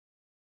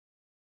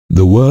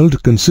the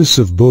world consists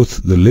of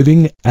both the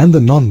living and the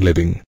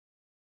non-living.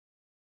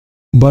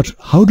 But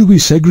how do we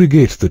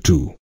segregate the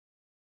two?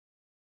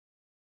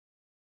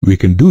 We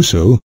can do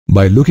so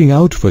by looking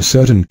out for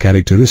certain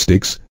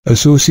characteristics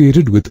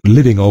associated with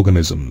living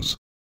organisms.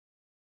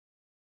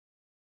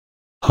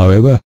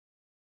 However,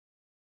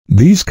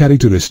 these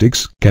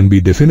characteristics can be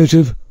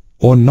definitive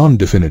or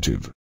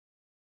non-definitive.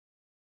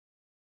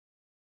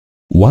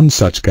 One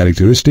such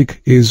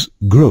characteristic is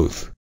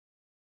growth.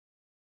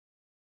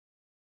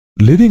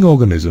 Living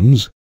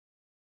organisms,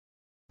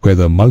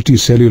 whether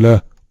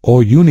multicellular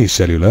or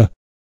unicellular,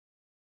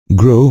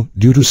 grow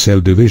due to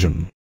cell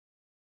division.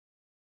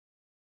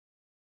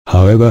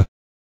 However,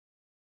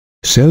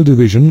 cell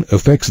division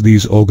affects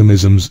these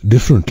organisms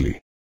differently.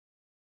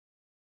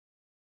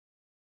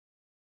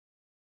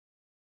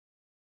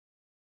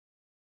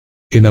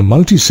 In a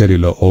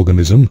multicellular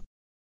organism,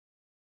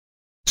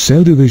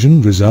 cell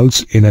division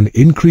results in an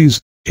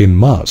increase in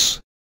mass,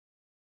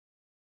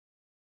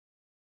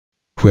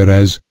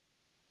 whereas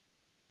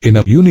in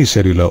a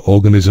unicellular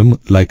organism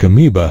like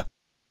amoeba,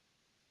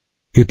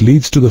 it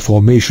leads to the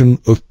formation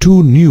of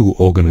two new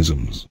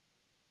organisms.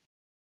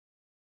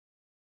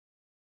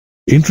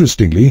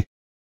 Interestingly,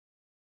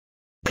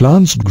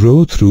 plants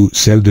grow through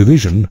cell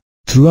division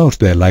throughout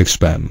their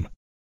lifespan,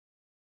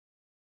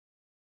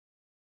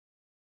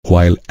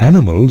 while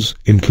animals,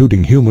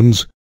 including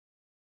humans,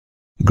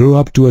 grow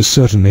up to a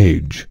certain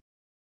age.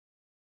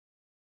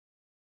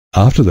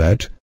 After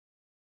that,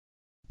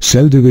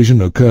 cell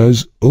division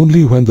occurs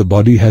only when the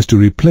body has to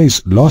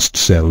replace lost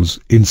cells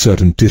in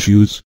certain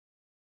tissues.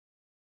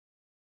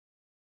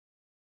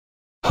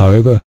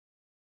 However,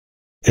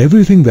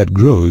 everything that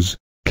grows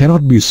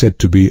cannot be said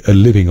to be a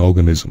living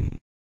organism.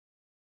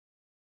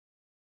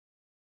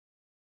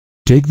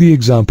 Take the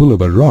example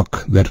of a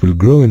rock that will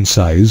grow in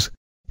size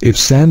if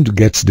sand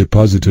gets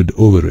deposited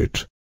over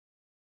it.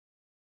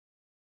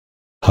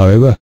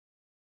 However,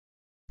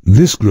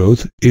 this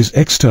growth is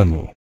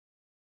external.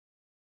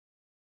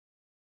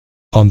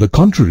 On the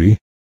contrary,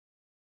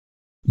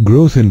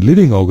 growth in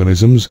living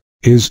organisms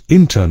is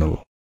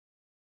internal.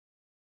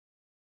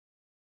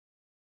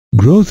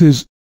 Growth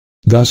is,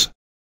 thus,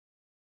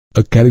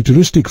 a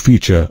characteristic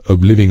feature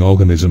of living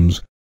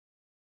organisms,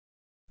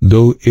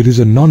 though it is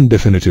a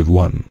non-definitive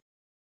one.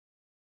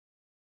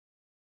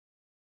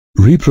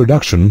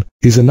 Reproduction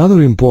is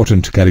another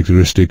important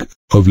characteristic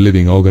of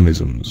living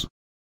organisms.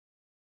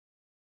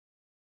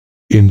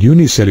 In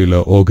unicellular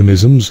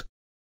organisms,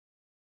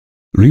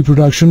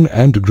 reproduction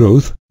and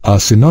growth are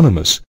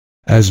synonymous,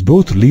 as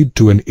both lead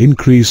to an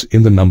increase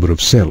in the number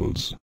of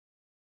cells.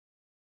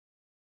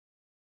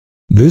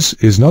 This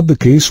is not the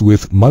case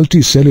with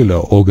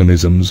multicellular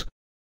organisms,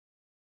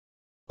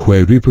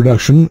 where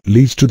reproduction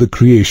leads to the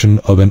creation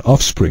of an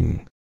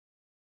offspring.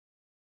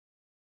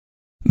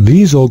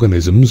 These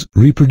organisms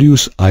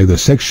reproduce either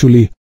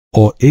sexually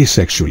or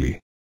asexually.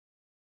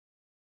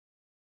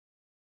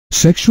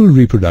 Sexual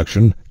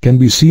reproduction can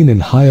be seen in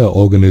higher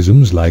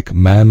organisms like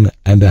man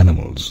and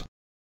animals.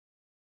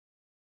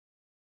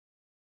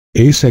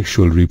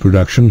 Asexual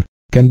reproduction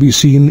can be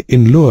seen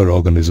in lower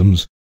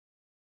organisms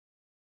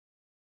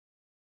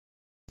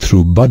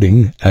through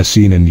budding as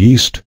seen in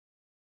yeast,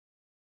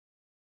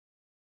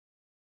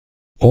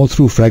 or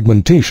through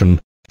fragmentation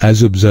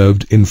as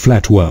observed in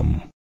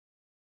flatworm.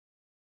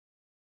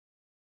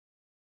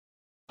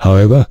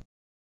 However,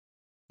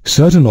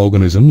 certain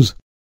organisms,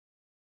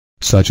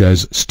 such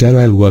as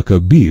sterile worker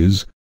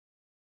bees,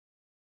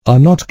 are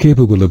not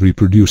capable of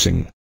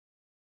reproducing.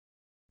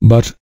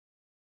 But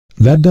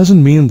that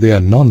doesn't mean they are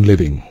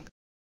non-living.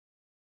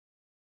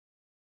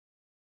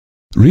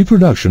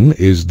 Reproduction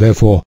is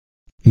therefore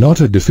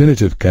not a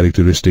definitive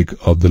characteristic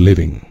of the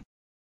living.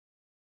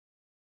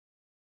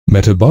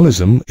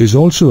 Metabolism is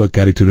also a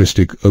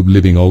characteristic of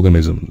living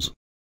organisms.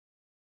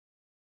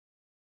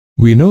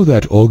 We know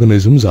that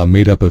organisms are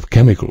made up of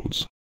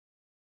chemicals.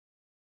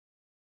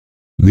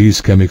 These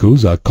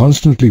chemicals are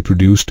constantly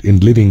produced in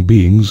living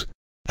beings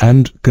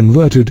and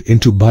converted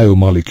into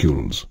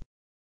biomolecules.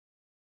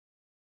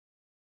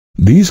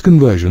 These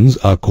conversions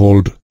are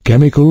called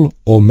chemical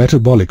or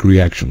metabolic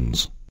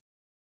reactions.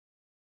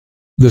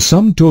 The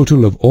sum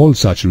total of all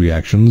such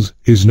reactions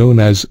is known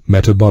as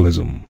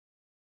metabolism.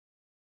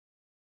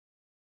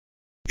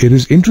 It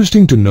is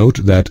interesting to note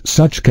that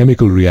such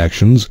chemical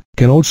reactions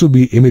can also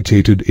be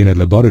imitated in a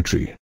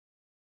laboratory.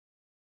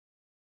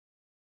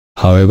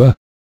 However,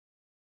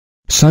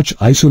 such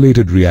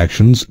isolated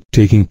reactions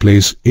taking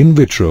place in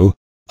vitro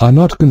are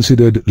not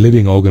considered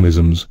living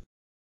organisms,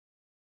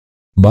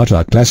 but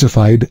are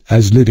classified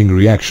as living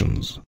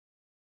reactions.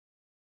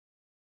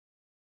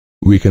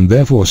 We can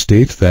therefore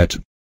state that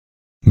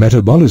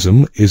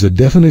metabolism is a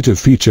definitive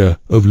feature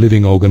of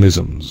living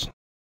organisms.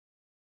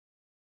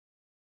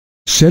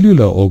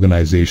 Cellular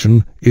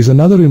organization is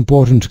another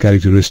important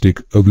characteristic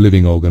of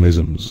living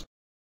organisms.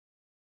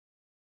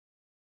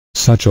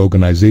 Such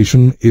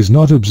organization is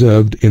not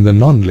observed in the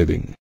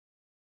non-living,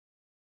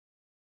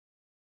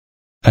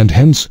 and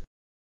hence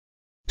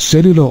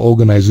cellular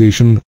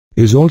organization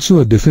is also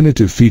a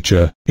definitive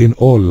feature in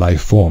all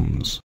life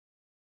forms.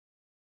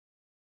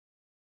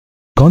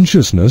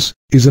 Consciousness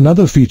is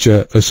another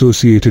feature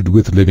associated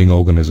with living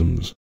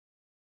organisms.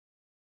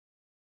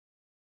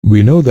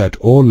 We know that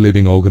all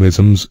living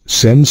organisms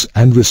sense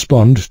and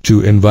respond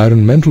to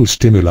environmental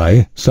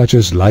stimuli such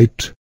as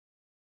light,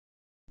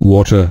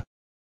 water,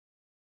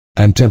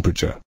 and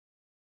temperature.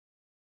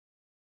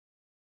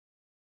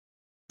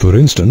 For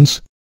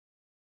instance,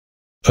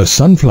 a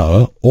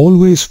sunflower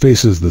always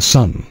faces the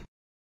sun.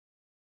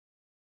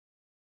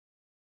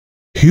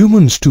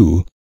 Humans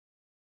too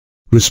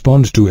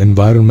respond to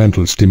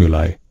environmental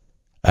stimuli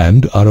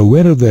and are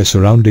aware of their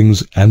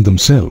surroundings and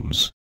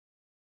themselves.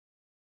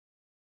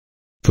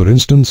 For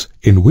instance,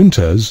 in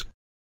winters,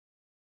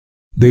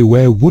 they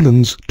wear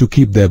woolens to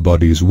keep their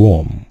bodies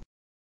warm.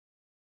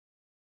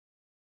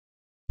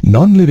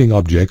 Non-living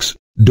objects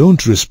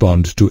don't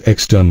respond to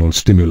external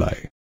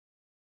stimuli.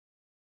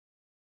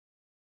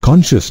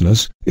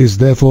 Consciousness is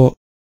therefore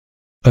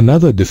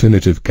another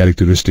definitive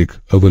characteristic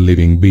of a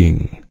living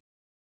being.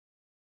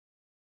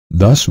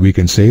 Thus, we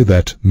can say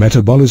that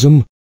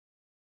metabolism,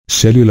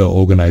 cellular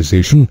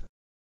organization,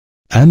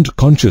 and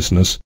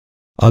consciousness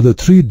are the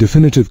three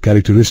definitive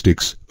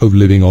characteristics of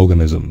living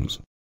organisms.